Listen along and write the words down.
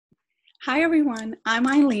Hi everyone, I'm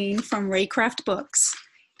Eileen from Reycraft Books,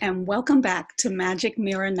 and welcome back to Magic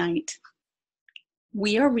Mirror Night.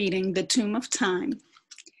 We are reading The Tomb of Time,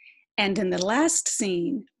 and in the last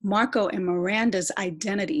scene, Marco and Miranda's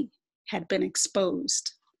identity had been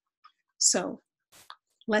exposed. So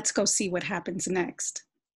let's go see what happens next.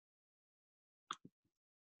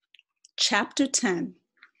 Chapter 10,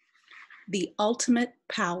 The Ultimate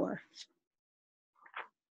Power.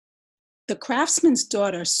 The craftsman's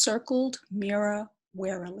daughter circled Mira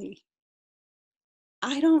warily.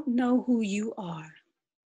 I don't know who you are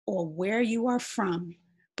or where you are from,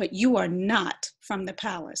 but you are not from the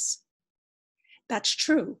palace. That's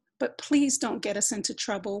true, but please don't get us into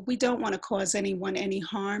trouble. We don't want to cause anyone any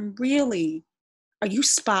harm, really. Are you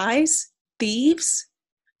spies? Thieves?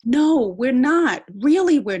 No, we're not.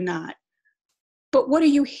 Really, we're not. But what are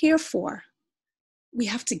you here for? We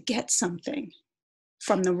have to get something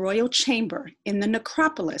from the royal chamber in the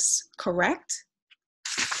necropolis, correct?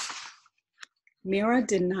 Mira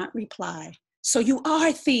did not reply. So you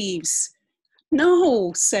are thieves.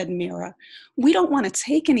 No, said Mira. We don't want to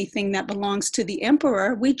take anything that belongs to the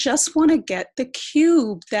emperor. We just want to get the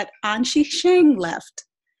cube that Anshi Sheng left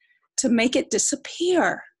to make it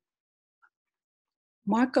disappear.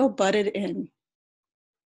 Marco butted in.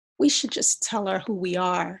 We should just tell her who we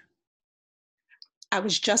are. I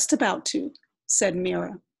was just about to, said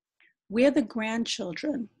Mira. We're the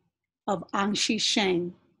grandchildren of Anshi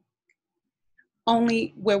Sheng.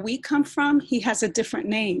 Only where we come from, he has a different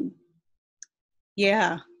name.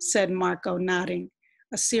 Yeah, said Marco, nodding,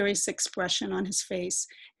 a serious expression on his face,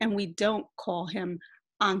 and we don't call him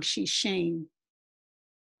Anshi Sheng.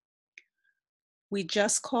 We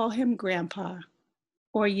just call him Grandpa,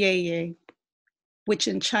 or Yeye, which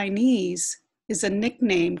in Chinese is a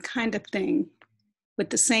nickname kind of thing with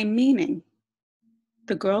the same meaning.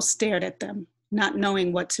 The girl stared at them, not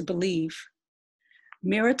knowing what to believe.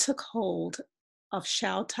 Mira took hold of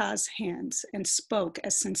Xiao Ta's hands and spoke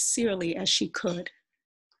as sincerely as she could.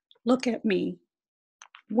 Look at me.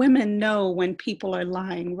 Women know when people are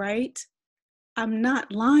lying, right? I'm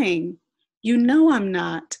not lying. You know I'm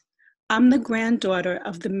not. I'm the granddaughter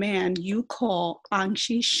of the man you call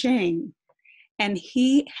Anshi Sheng, and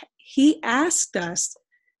he asked us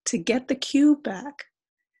to get the cube back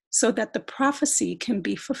so that the prophecy can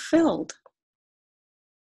be fulfilled.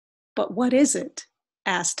 But what is it?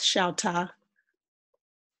 Asked Xiao Ta.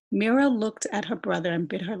 Mira looked at her brother and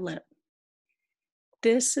bit her lip.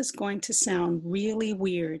 This is going to sound really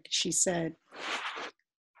weird, she said,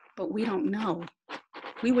 but we don't know.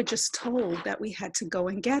 We were just told that we had to go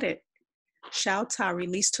and get it. Xiao Ta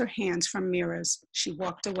released her hands from Mira's. She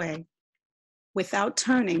walked away. Without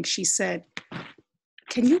turning, she said,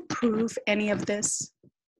 can you prove any of this?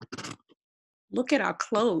 Look at our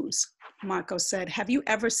clothes, Marco said. Have you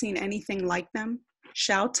ever seen anything like them?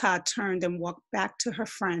 Xiao Ta turned and walked back to her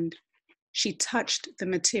friend. She touched the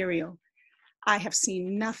material. I have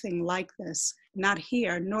seen nothing like this, not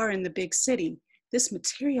here, nor in the big city. This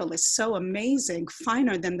material is so amazing,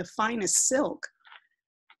 finer than the finest silk.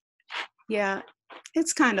 Yeah,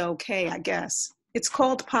 it's kind of okay, I guess. It's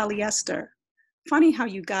called polyester. Funny how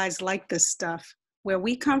you guys like this stuff. Where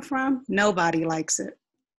we come from, nobody likes it.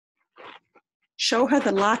 Show her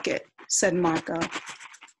the locket, said Marco.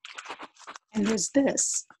 And there's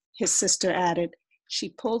this, his sister added.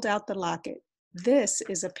 She pulled out the locket. This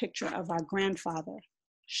is a picture of our grandfather.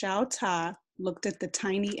 Xiao Ta looked at the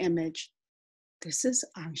tiny image. This is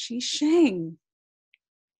Anshi Sheng,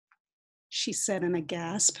 she said in a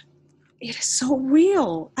gasp. It is so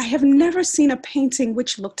real. I have never seen a painting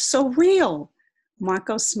which looked so real.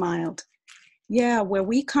 Marco smiled. Yeah, where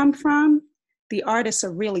we come from, the artists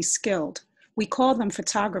are really skilled. We call them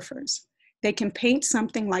photographers. They can paint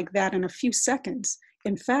something like that in a few seconds.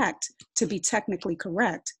 In fact, to be technically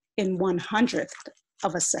correct, in 1/100th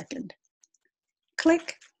of a second.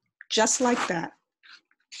 Click, just like that.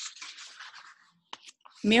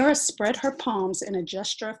 Mira spread her palms in a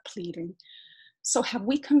gesture of pleading. So have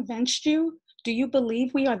we convinced you? Do you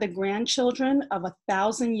believe we are the grandchildren of a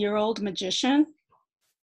 1,000-year-old magician?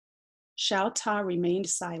 Xiao Ta remained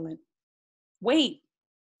silent. Wait,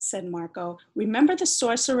 said Marco. Remember the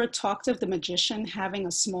sorcerer talked of the magician having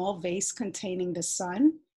a small vase containing the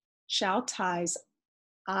sun? Xiao Ta's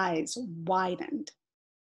eyes widened.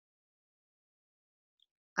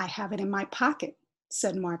 I have it in my pocket,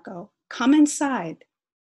 said Marco. Come inside.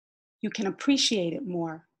 You can appreciate it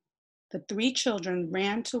more. The three children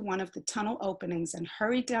ran to one of the tunnel openings and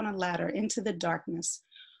hurried down a ladder into the darkness.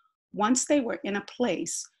 Once they were in a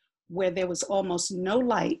place where there was almost no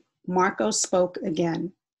light, Marco spoke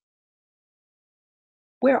again.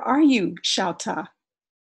 Where are you, Xiao Ta?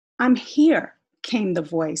 I'm here, came the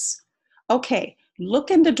voice. Okay,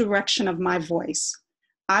 look in the direction of my voice.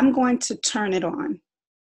 I'm going to turn it on.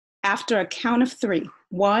 After a count of 3,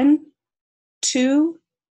 1, 2,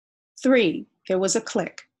 3, there was a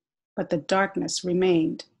click, but the darkness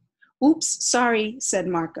remained. Oops, sorry, said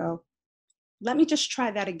Marco. Let me just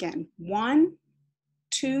try that again. 1,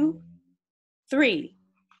 2, 3.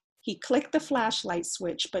 He clicked the flashlight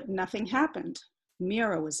switch, but nothing happened.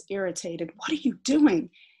 Mira was irritated. What are you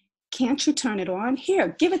doing? Can't you turn it on?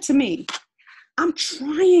 Here, give it to me. I'm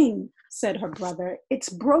trying, said her brother. It's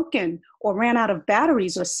broken or ran out of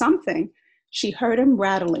batteries or something. She heard him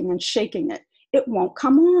rattling and shaking it. It won't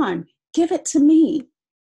come on. Give it to me,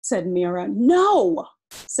 said Mira. No,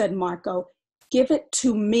 said Marco. Give it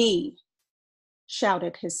to me,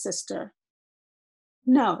 shouted his sister.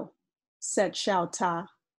 No, said Xiao Ta.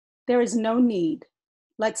 There is no need.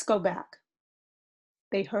 Let's go back.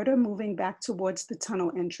 They heard her moving back towards the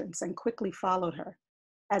tunnel entrance and quickly followed her.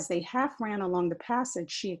 As they half ran along the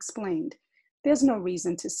passage, she explained, There's no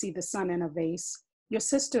reason to see the sun in a vase. Your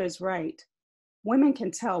sister is right. Women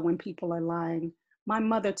can tell when people are lying. My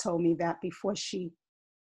mother told me that before she...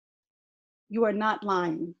 You are not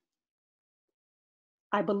lying.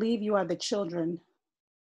 I believe you are the children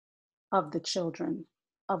of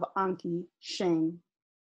Anki Sheng.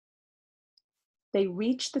 They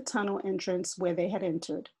reached the tunnel entrance where they had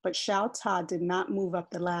entered, but Xiao Ta did not move up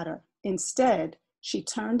the ladder. Instead, she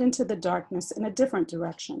turned into the darkness in a different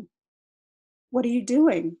direction. What are you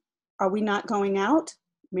doing? Are we not going out?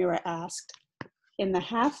 Mira asked. In the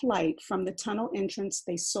half light from the tunnel entrance,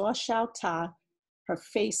 they saw Xiao Ta, her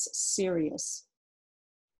face serious.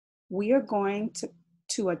 We are going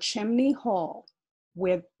to a chimney hall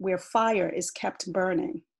where fire is kept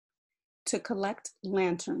burning to collect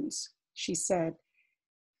lanterns, she said.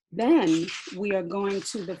 Then we are going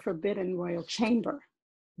to the Forbidden Royal Chamber.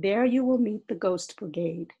 There you will meet the Ghost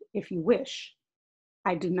Brigade, if you wish.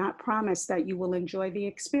 I do not promise that you will enjoy the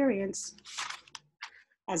experience.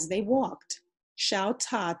 As they walked, Xiao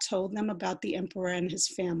Ta told them about the emperor and his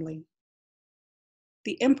family.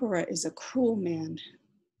 The emperor is a cruel man.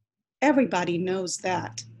 Everybody knows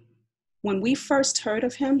that. When we first heard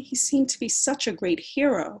of him, he seemed to be such a great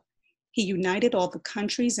hero. He united all the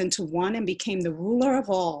countries into one and became the ruler of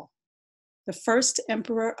all, the first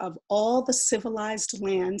emperor of all the civilized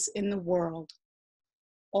lands in the world,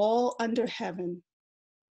 all under heaven.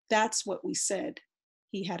 That's what we said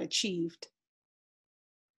he had achieved.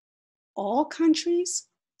 All countries,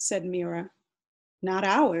 said Mira, not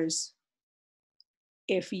ours.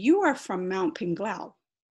 If you are from Mount Pinglao,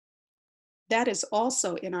 that is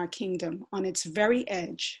also in our kingdom on its very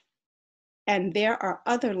edge. And there are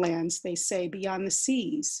other lands, they say, beyond the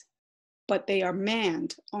seas, but they are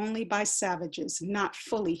manned only by savages, not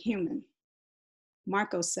fully human.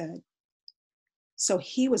 Marco said, so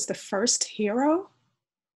he was the first hero?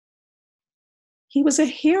 He was a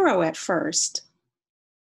hero at first.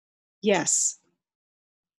 Yes,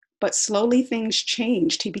 but slowly things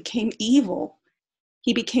changed. He became evil.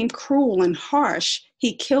 He became cruel and harsh.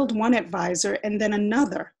 He killed one advisor and then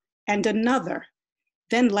another and another.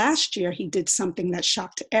 Then last year, he did something that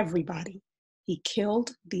shocked everybody. He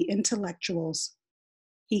killed the intellectuals.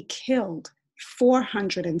 He killed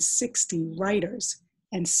 460 writers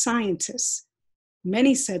and scientists.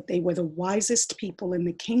 Many said they were the wisest people in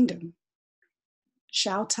the kingdom.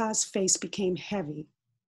 Xiao Ta's face became heavy,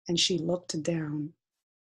 and she looked down.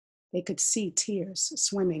 They could see tears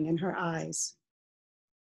swimming in her eyes.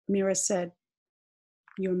 Mira said,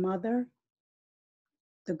 Your mother?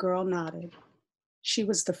 The girl nodded. She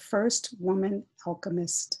was the first woman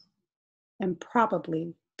alchemist, and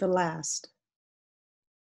probably the last.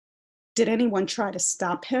 Did anyone try to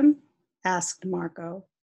stop him? Asked Marco.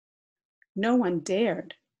 No one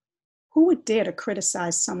dared. Who would dare to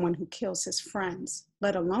criticize someone who kills his friends,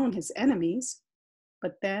 let alone his enemies?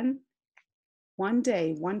 But then, one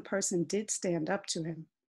day, one person did stand up to him.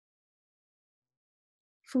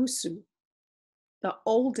 Fusu, the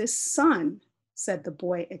oldest son, said the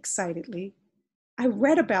boy excitedly. I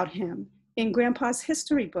read about him in Grandpa's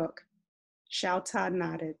history book. Xiao Ta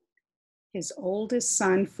nodded. His oldest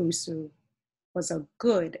son, Fusu, was a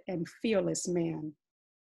good and fearless man.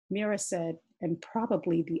 Mira said, and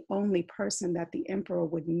probably the only person that the emperor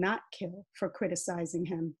would not kill for criticizing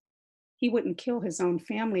him. He wouldn't kill his own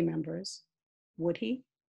family members, would he?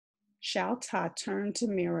 Xiao Ta turned to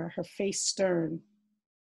Mira, her face stern.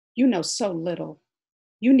 You know so little.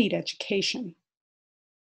 You need education.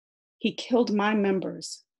 He killed my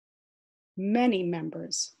members, many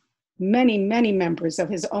members of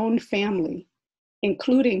his own family,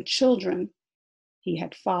 including children he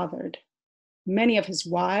had fathered. Many of his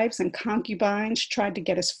wives and concubines tried to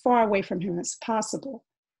get as far away from him as possible,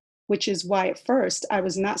 which is why at first I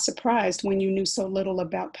was not surprised when you knew so little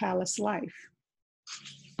about palace life.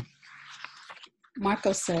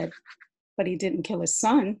 Marco said, but he didn't kill his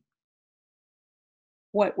son.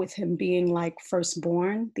 What with him being like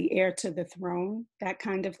firstborn, the heir to the throne, that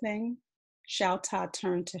kind of thing? Xiao Ta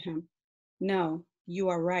turned to him. No, you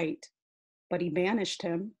are right, but he banished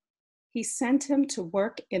him. He sent him to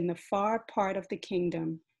work in the far part of the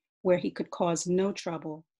kingdom where he could cause no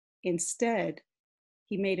trouble. Instead,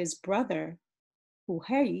 he made his brother, Hu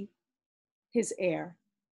his heir.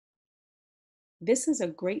 This is a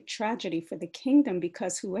great tragedy for the kingdom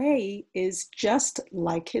because Hu is just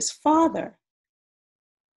like his father.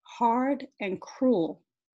 Hard and cruel.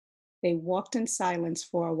 They walked in silence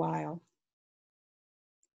for a while.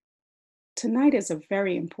 Tonight is a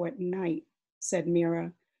very important night, said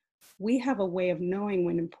Mira. We have a way of knowing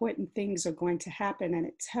when important things are going to happen, and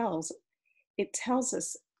it tells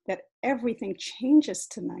us that everything changes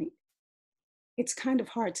tonight. It's kind of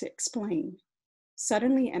hard to explain.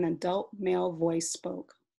 Suddenly, an adult male voice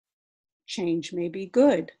spoke. Change may be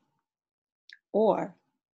good, or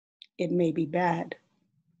it may be bad.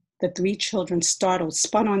 The three children, startled,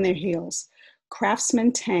 spun on their heels.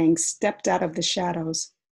 Craftsman Tang stepped out of the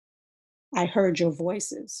shadows. I heard your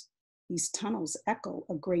voices. These tunnels echo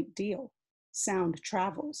a great deal. Sound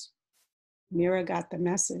travels. Mira got the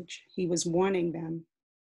message. He was warning them.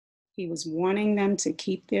 He was warning them to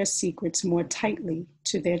keep their secrets more tightly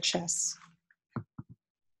to their chests.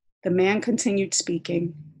 The man continued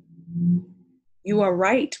speaking. You are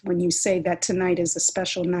right when you say that tonight is a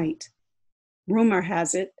special night. Rumor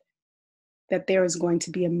has it that there is going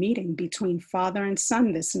to be a meeting between father and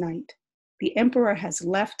son this night. The emperor has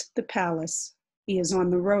left the palace. He is on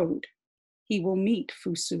the road. He will meet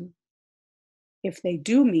Fusu. If they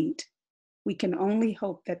do meet, we can only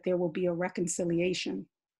hope that there will be a reconciliation,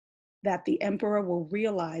 that the emperor will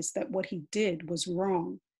realize that what he did was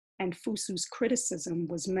wrong and Fusu's criticism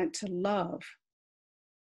was meant to love,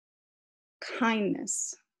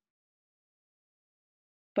 kindness.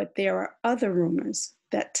 But there are other rumors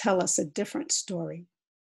that tell us a different story.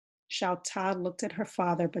 Xiao Ta looked at her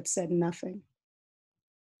father but said nothing.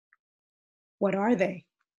 What are they?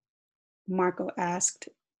 Marco asked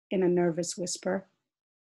in a nervous whisper.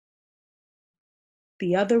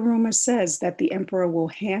 The other rumor says that the emperor will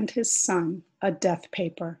hand his son a death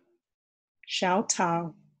paper. Xiao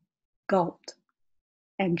Ta gulped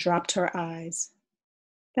and dropped her eyes.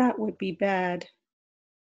 That would be bad.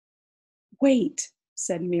 Wait,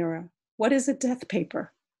 said Mira. What is a death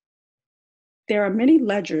paper? There are many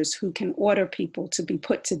ledgers who can order people to be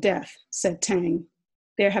put to death, said Tang.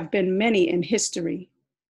 There have been many in history,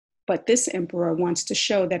 but this emperor wants to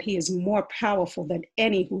show that he is more powerful than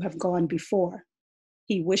any who have gone before.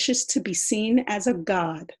 He wishes to be seen as a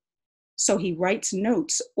god, so he writes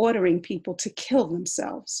notes ordering people to kill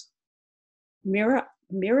themselves.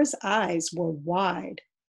 Mira's eyes were wide.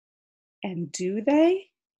 And do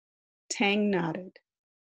they? Tang nodded.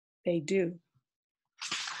 They do.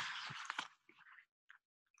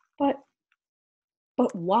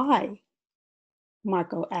 But why?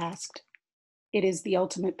 Marco asked. It is the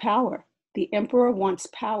ultimate power. The emperor wants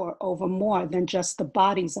power over more than just the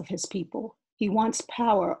bodies of his people. He wants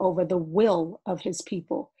power over the will of his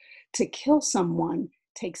people. To kill someone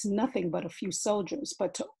takes nothing but a few soldiers,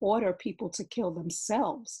 but to order people to kill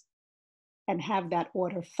themselves and have that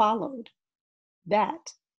order followed,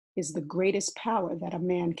 that is the greatest power that a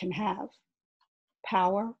man can have.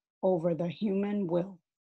 Power over the human will.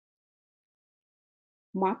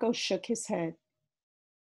 Marco shook his head.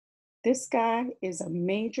 This guy is a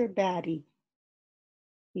major baddie,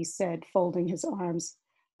 he said, folding his arms.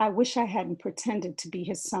 I wish I hadn't pretended to be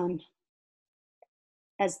his son.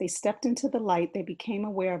 As they stepped into the light, they became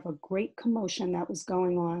aware of a great commotion that was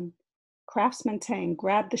going on. Craftsman Tang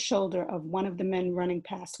grabbed the shoulder of one of the men running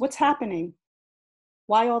past. What's happening?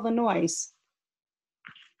 Why all the noise?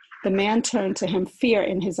 The man turned to him, fear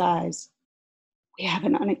in his eyes. We have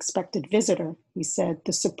an unexpected visitor, he said.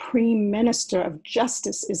 The Supreme Minister of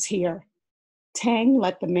Justice is here. Tang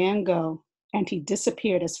let the man go, and he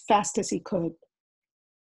disappeared as fast as he could.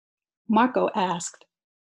 Marco asked,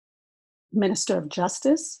 Minister of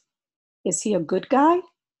Justice? Is he a good guy?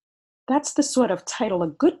 That's the sort of title a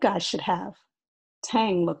good guy should have.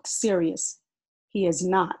 Tang looked serious. He is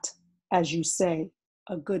not, as you say,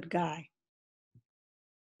 a good guy.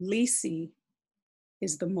 Lisi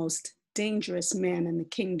is the most dangerous man in the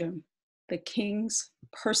kingdom, the king's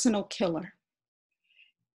personal killer.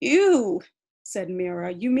 Ew, said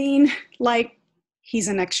Mira. You mean like he's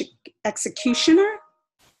an executioner?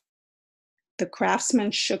 The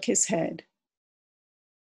craftsman shook his head.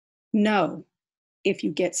 No, if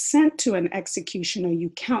you get sent to an executioner,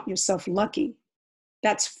 you count yourself lucky.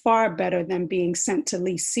 That's far better than being sent to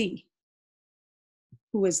Li Si,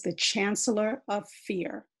 who is the Chancellor of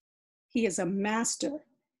Fear. He is a master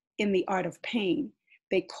in the art of pain.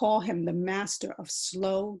 They call him the master of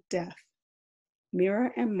slow death.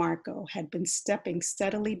 Mira and Marco had been stepping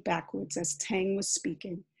steadily backwards as Tang was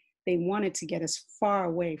speaking. They wanted to get as far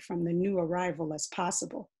away from the new arrival as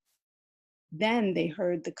possible. Then they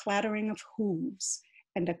heard the clattering of hooves,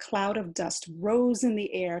 and a cloud of dust rose in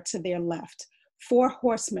the air to their left. 4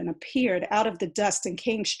 horsemen appeared out of the dust and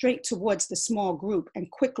came straight towards the small group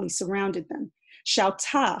and quickly surrounded them. Xiao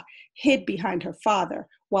Ta hid behind her father,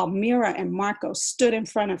 while Mira and Marco stood in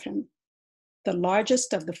front of him. The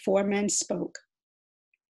largest of the 4 men spoke.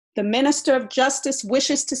 The Minister of Justice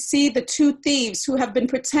wishes to see the 2 thieves who have been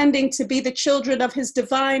pretending to be the children of His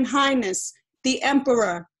Divine Highness, the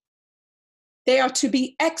Emperor. They are to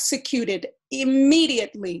be executed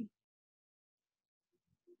immediately.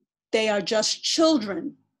 They are just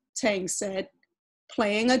children, Tang said,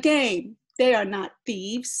 playing a game. They are not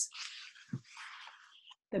thieves.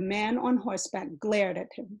 The man on horseback glared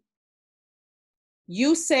at him.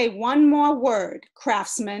 You say one more word,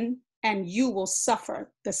 craftsman, and you will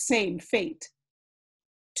suffer the same fate.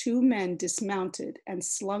 2 men dismounted and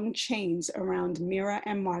slung chains around Mira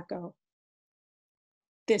and Marco.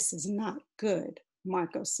 This is not good,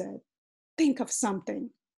 Marco said. Think of something.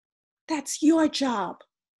 That's your job,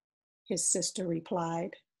 his sister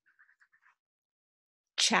replied.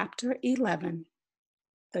 Chapter 11,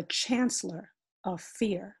 The Chancellor of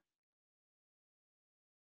Fear.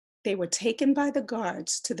 They were taken by the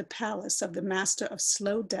guards to the palace of the Master of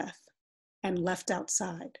Slow Death and left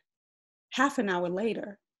outside. Half an hour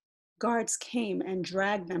later, guards came and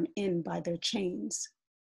dragged them in by their chains.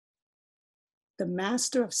 The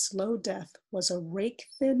Master of Slow Death was a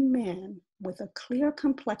rake-thin man with a clear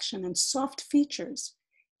complexion and soft features.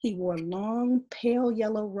 He wore long, pale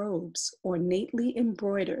yellow robes ornately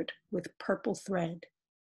embroidered with purple thread.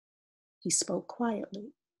 He spoke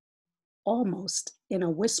quietly, almost in a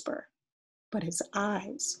whisper, but his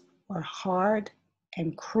eyes were hard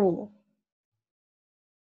and cruel.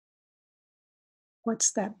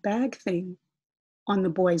 What's that bag thing on the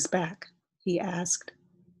boy's back? He asked.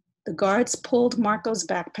 The guards pulled Marco's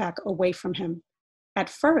backpack away from him.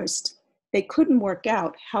 At first, they couldn't work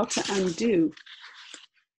out how to undo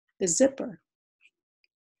the zipper.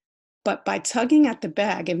 But by tugging at the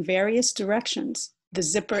bag in various directions, the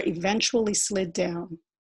zipper eventually slid down.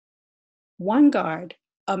 One guard,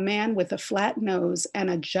 a man with a flat nose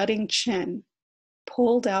and a jutting chin,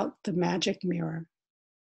 pulled out the magic mirror.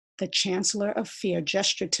 The Chancellor of Fear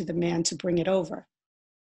gestured to the man to bring it over.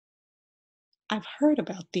 I've heard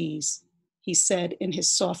about these, he said in his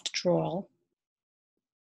soft drawl.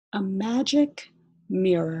 A magic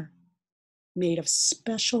mirror made of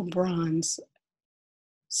special bronze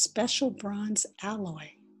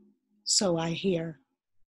alloy, so I hear.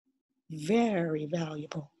 Very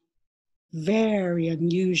valuable, very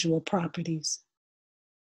unusual properties.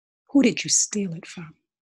 Who did you steal it from?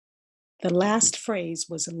 The last phrase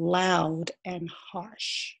was loud and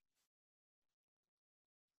harsh.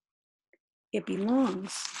 It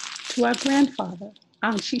belongs to our grandfather,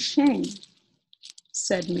 Anshi Sheng,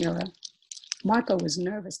 said Mira. Marco was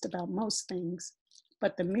nervous about most things,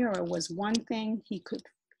 but the mirror was one thing he could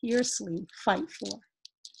fiercely fight for.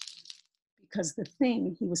 Because the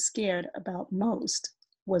thing he was scared about most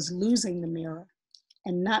was losing the mirror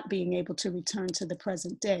and not being able to return to the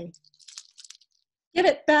present day. Give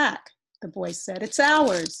it back, the boy said. It's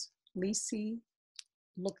ours. Li Si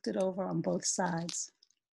looked it over on both sides.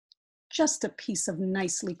 Just a piece of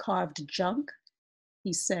nicely carved junk,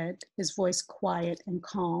 he said, his voice quiet and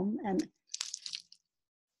calm. And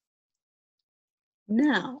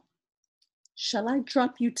now, shall I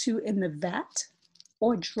drop you 2 in the vat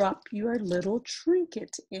or drop your little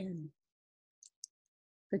trinket in?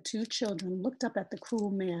 The 2 children looked up at the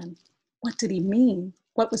cruel man. What did he mean?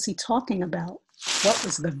 What was he talking about? What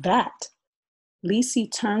was the vat? Li Si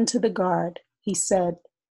turned to the guard. He said,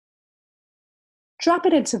 drop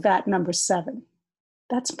it into vat number 7.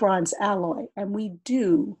 That's bronze alloy, and we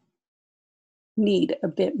do need a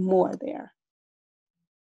bit more there.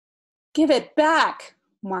 Give it back,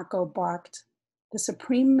 Marco barked. The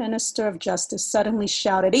Supreme Minister of Justice suddenly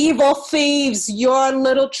shouted, evil thieves, your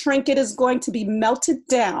little trinket is going to be melted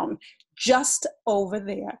down just over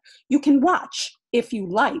there. You can watch if you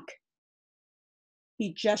like.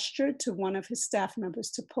 He gestured to one of his staff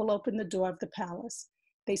members to pull open the door of the palace.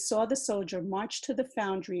 They saw the soldier march to the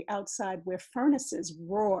foundry outside where furnaces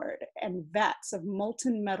roared and vats of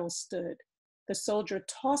molten metal stood. The soldier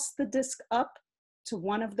tossed the disc up to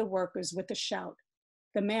one of the workers with a shout.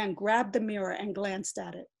 The man grabbed the mirror and glanced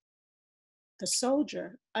at it. The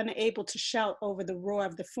soldier, unable to shout over the roar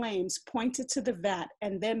of the flames, pointed to the vat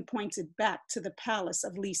and then pointed back to the palace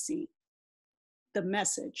of Lisi. The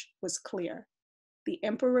message was clear. The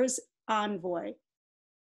emperor's envoy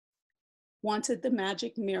wanted the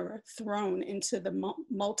magic mirror thrown into the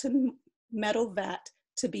molten metal vat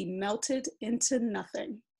to be melted into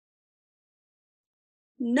nothing.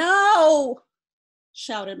 No!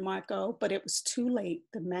 Shouted Marco, but it was too late.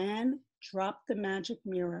 The man dropped the magic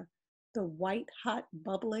mirror. The white hot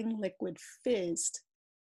bubbling liquid fizzed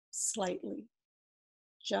slightly,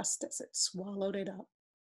 just as it swallowed it up.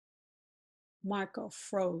 Marco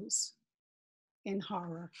froze in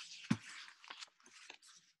horror.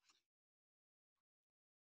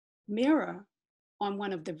 Mira, on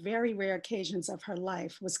one of the very rare occasions of her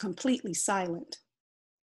life, was completely silent.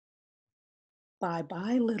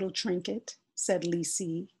 Bye-bye, little trinket, said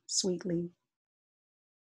Lisi sweetly.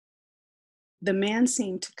 The man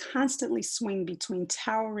seemed to constantly swing between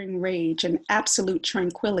towering rage and absolute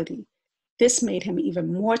tranquility. This made him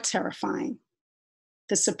even more terrifying.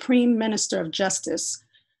 The Supreme Minister of Justice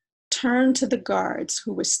turned to the guards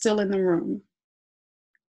who were still in the room.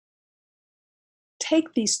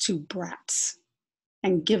 Take these two brats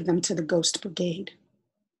and give them to the Ghost Brigade.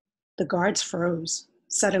 The guards froze,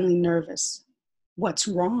 suddenly nervous. What's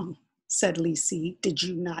wrong? Said Lisi. Did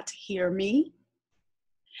you not hear me?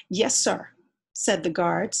 Yes, sir, said the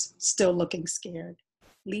guards, still looking scared.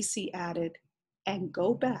 Lisi added, and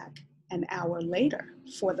go back an hour later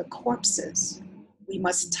for the corpses. We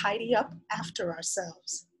must tidy up after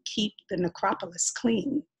ourselves, keep the necropolis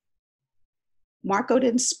clean. Marco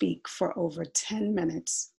didn't speak for over 10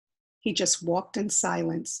 minutes. He just walked in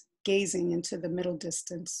silence, gazing into the middle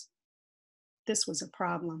distance. This was a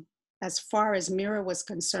problem. As far as Mira was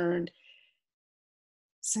concerned,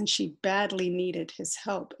 since she badly needed his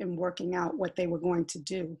help in working out what they were going to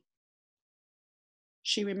do.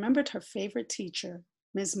 She remembered her favorite teacher,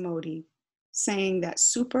 Ms. Modi, saying that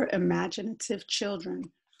super imaginative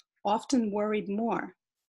children often worried more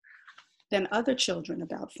than other children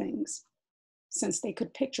about things, since they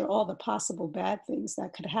could picture all the possible bad things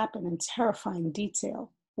that could happen in terrifying detail,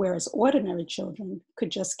 whereas ordinary children could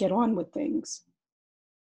just get on with things.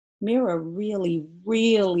 Mira really,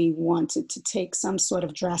 really wanted to take some sort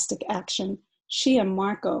of drastic action. She and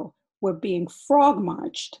Marco were being frog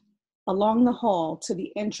marched along the hall to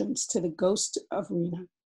the entrance to the ghost arena.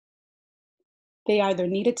 They either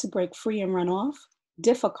needed to break free and run off,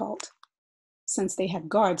 difficult, since they had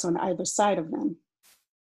guards on either side of them,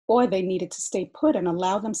 or they needed to stay put and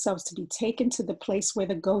allow themselves to be taken to the place where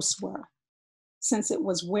the ghosts were, since it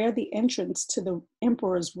was where the entrance to the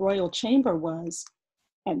emperor's royal chamber was,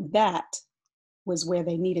 and that was where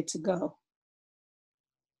they needed to go.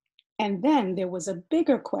 And then there was a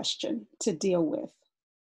bigger question to deal with.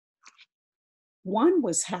 One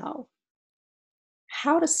was how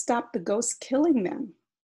to stop the ghosts killing them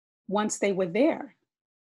once they were there.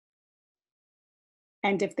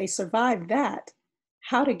 And if they survived that,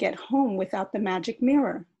 how to get home without the magic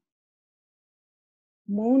mirror.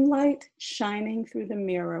 Moonlight shining through the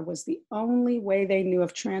mirror was the only way they knew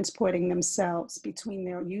of transporting themselves between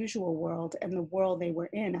their usual world and the world they were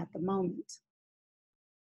in at the moment.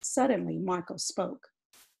 Suddenly, Marco spoke.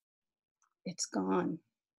 It's gone,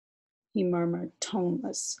 he murmured,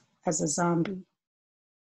 toneless as a zombie.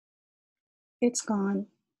 It's gone,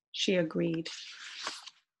 she agreed.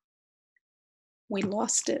 We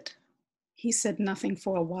lost it. He said nothing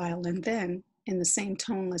for a while and then, in the same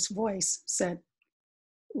toneless voice, said,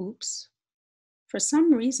 oops. For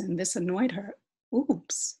some reason, this annoyed her.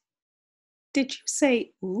 Oops. Did you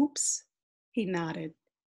say oops? He nodded.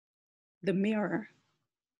 The mirror.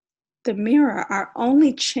 The mirror, our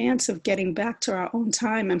only chance of getting back to our own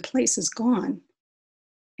time and place is gone.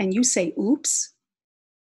 And you say oops?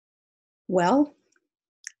 Well,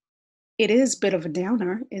 it is a bit of a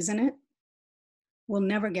downer, isn't it? We'll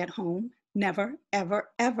never get home. Never, ever,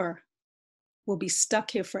 ever. We'll be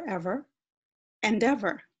stuck here forever. And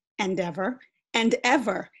ever, and ever, and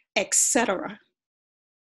ever, etc.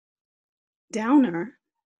 Downer?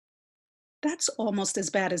 That's almost as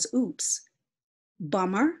bad as oops.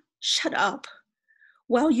 Bummer? Shut up.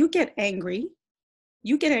 Well, you get angry.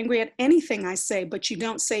 You get angry at anything I say, but you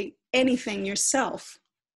don't say anything yourself.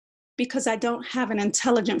 Because I don't have an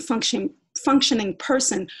intelligent functioning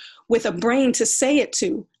person with a brain to say it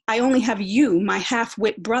to. I only have you, my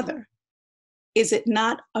half-wit brother. Is it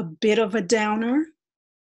not a bit of a downer?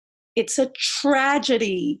 It's a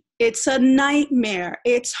tragedy. It's a nightmare.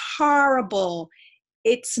 It's horrible.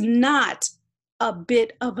 It's not a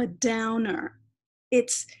bit of a downer.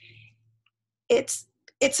 It's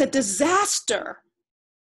a disaster.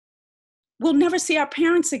 We'll never see our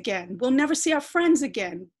parents again. We'll never see our friends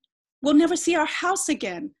again. We'll never see our house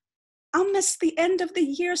again. I'll miss the end of the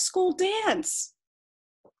year school dance.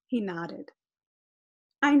 He nodded.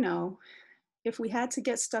 I know. If we had to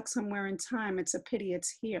get stuck somewhere in time, it's a pity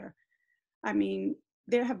it's here. I mean,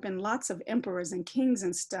 there have been lots of emperors and kings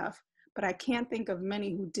and stuff, but I can't think of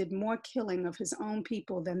many who did more killing of his own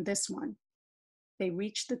people than this one. They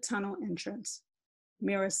reached the tunnel entrance.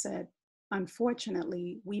 Mira said,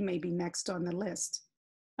 unfortunately, we may be next on the list,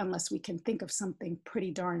 unless we can think of something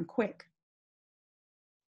pretty darn quick.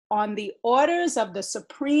 On the orders of the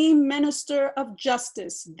Supreme Minister of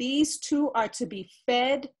Justice, these two are to be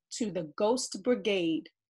fed to the Ghost Brigade,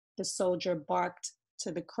 the soldier barked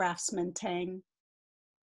to the craftsman Tang.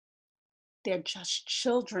 They're just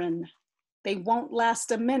children. They won't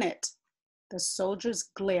last a minute. The soldiers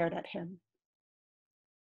glared at him.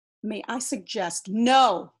 May I suggest,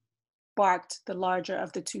 no, barked the larger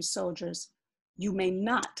of the two soldiers. You may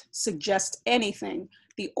not suggest anything.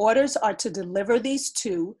 The orders are to deliver these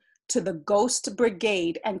two to the Ghost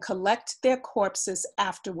Brigade and collect their corpses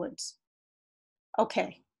afterwards.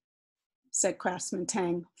 Okay, said Craftsman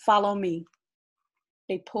Tang, follow me.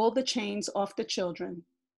 They pulled the chains off the children.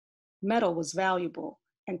 Metal was valuable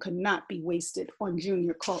and could not be wasted on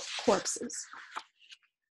junior corpses.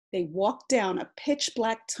 They walked down a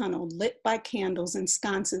pitch-black tunnel lit by candles and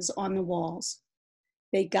sconces on the walls.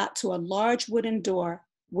 They got to a large wooden door,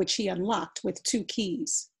 which he unlocked with 2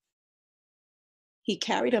 keys. He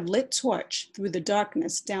carried a lit torch through the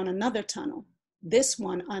darkness down another tunnel, this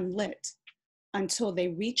one unlit, until they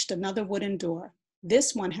reached another wooden door.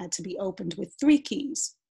 This one had to be opened with 3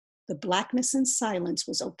 keys. The blackness and silence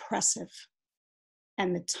was oppressive,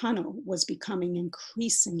 and the tunnel was becoming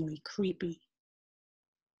increasingly creepy.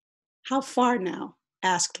 How far now?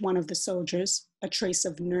 Asked one of the soldiers, a trace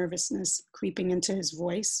of nervousness creeping into his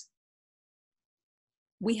voice.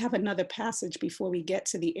 We have another passage before we get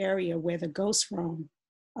to the area where the ghosts roam.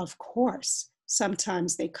 Of course,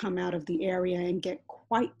 sometimes they come out of the area and get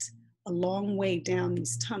quite a long way down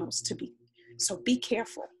these tunnels so be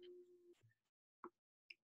careful.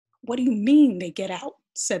 What do you mean they get out?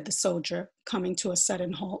 Said the soldier, coming to a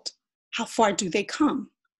sudden halt. How far do they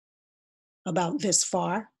come? About this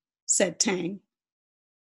far, said Tang.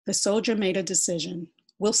 The soldier made a decision.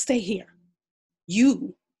 We'll stay here.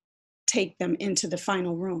 You take them into the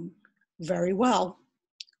final room. Very well.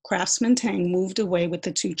 Craftsman Tang moved away with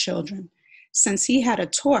the 2 children. Since he had a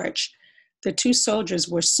torch, the 2 soldiers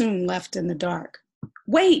were soon left in the dark.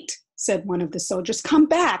 Wait, said one of the soldiers, come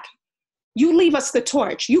back. You leave us the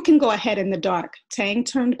torch. You can go ahead in the dark. Tang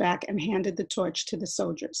turned back and handed the torch to the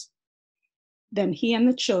soldiers. Then he and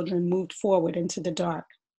the children moved forward into the dark.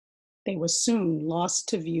 They were soon lost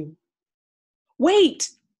to view. Wait,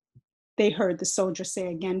 they heard the soldier say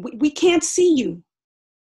again. We can't see you.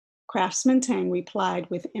 Craftsman Tang replied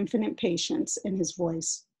with infinite patience in his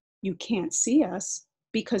voice. You can't see us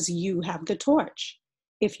because you have the torch.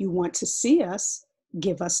 If you want to see us,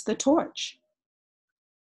 give us the torch.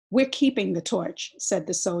 We're keeping the torch, said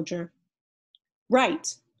the soldier.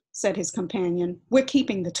 Right, said his companion. We're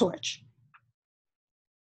keeping the torch.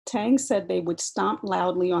 Tang said they would stomp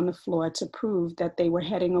loudly on the floor to prove that they were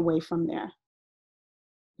heading away from there.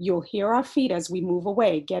 You'll hear our feet as we move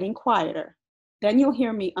away, getting quieter. Then you'll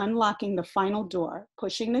hear me unlocking the final door,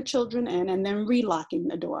 pushing the children in, and then relocking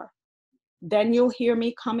the door. Then you'll hear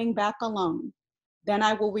me coming back alone. Then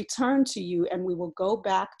I will return to you and we will go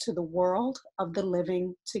back to the world of the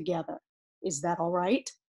living together. Is that all right?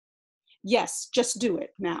 Yes, just do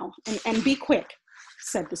it now and be quick,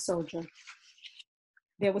 said the soldier.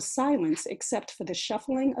 There was silence except for the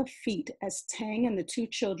shuffling of feet as Tang and the 2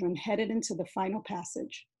 children headed into the final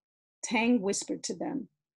passage. Tang whispered to them,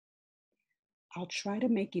 I'll try to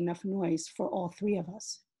make enough noise for all 3 of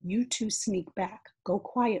us. You 2 sneak back, go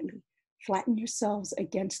quietly, flatten yourselves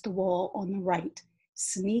against the wall on the right.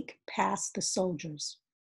 Sneak past the soldiers.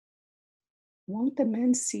 Won't the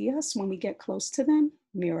men see us when we get close to them?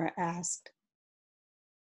 Mira asked.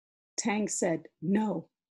 Tang said, no,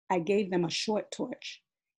 I gave them a short torch.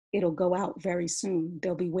 It'll go out very soon.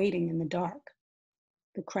 They'll be waiting in the dark.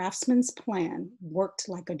 The craftsman's plan worked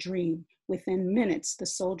like a dream. Within minutes, the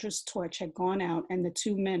soldier's torch had gone out and the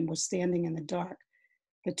 2 men were standing in the dark.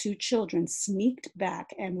 The 2 children sneaked back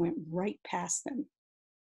and went right past them.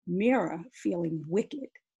 Mira, feeling wicked,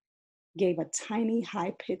 gave a tiny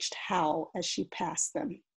high-pitched howl as she passed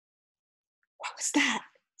them. What was that?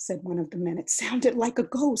 said one of the men. It sounded like a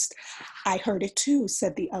ghost. I heard it too,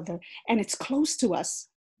 said the other, and it's close to us.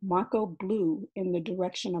 Marco blew in the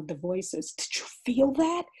direction of the voices. Did you feel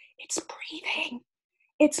that? It's breathing.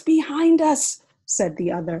 It's behind us, said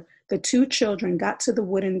the other. The two children got to the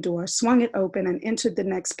wooden door, swung it open, and entered the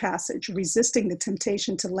next passage, resisting the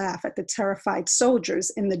temptation to laugh at the terrified soldiers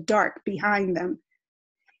in the dark behind them.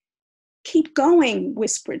 Keep going,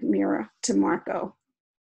 whispered Mira to Marco.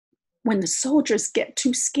 When the soldiers get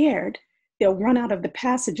too scared, they'll run out of the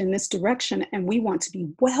passage in this direction, and we want to be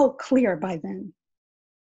well clear by then.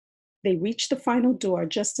 They reached the final door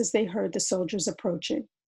just as they heard the soldiers approaching.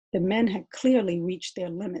 The men had clearly reached their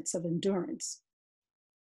limits of endurance.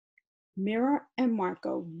 Mira and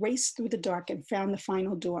Marco raced through the dark and found the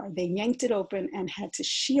final door. They yanked it open and had to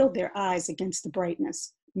shield their eyes against the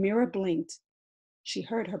brightness. Mira blinked. She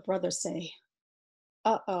heard her brother say,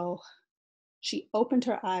 "Uh-oh." She opened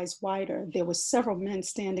her eyes wider. There were several men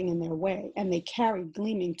standing in their way, and they carried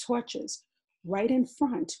gleaming torches. Right in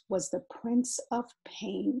front was the Prince of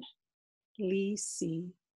Pain, Li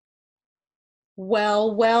Si.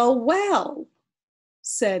 "Well, well, well,"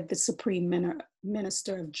 said the Supreme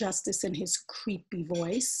Minister of Justice in his creepy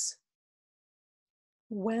voice.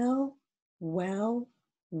 "Well, well,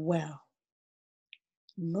 well.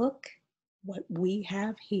 Look what we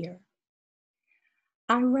have here.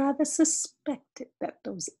 I rather suspected that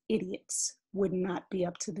those idiots would not be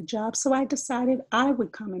up to the job, so I decided I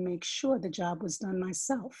would come and make sure the job was done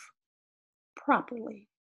myself, properly.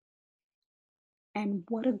 And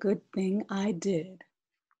what a good thing I did."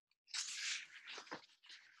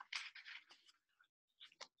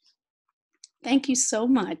 Thank you so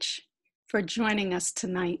much for joining us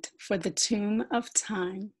tonight for the Tomb of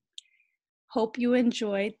Time. Hope you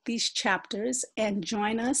enjoyed these chapters and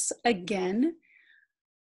join us again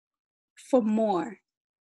for more.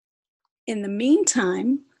 In the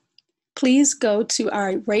meantime, please go to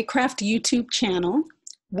our Reycraft YouTube channel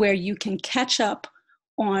where you can catch up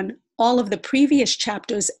on all of the previous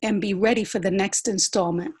chapters and be ready for the next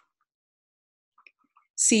installment.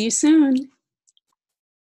 See you soon.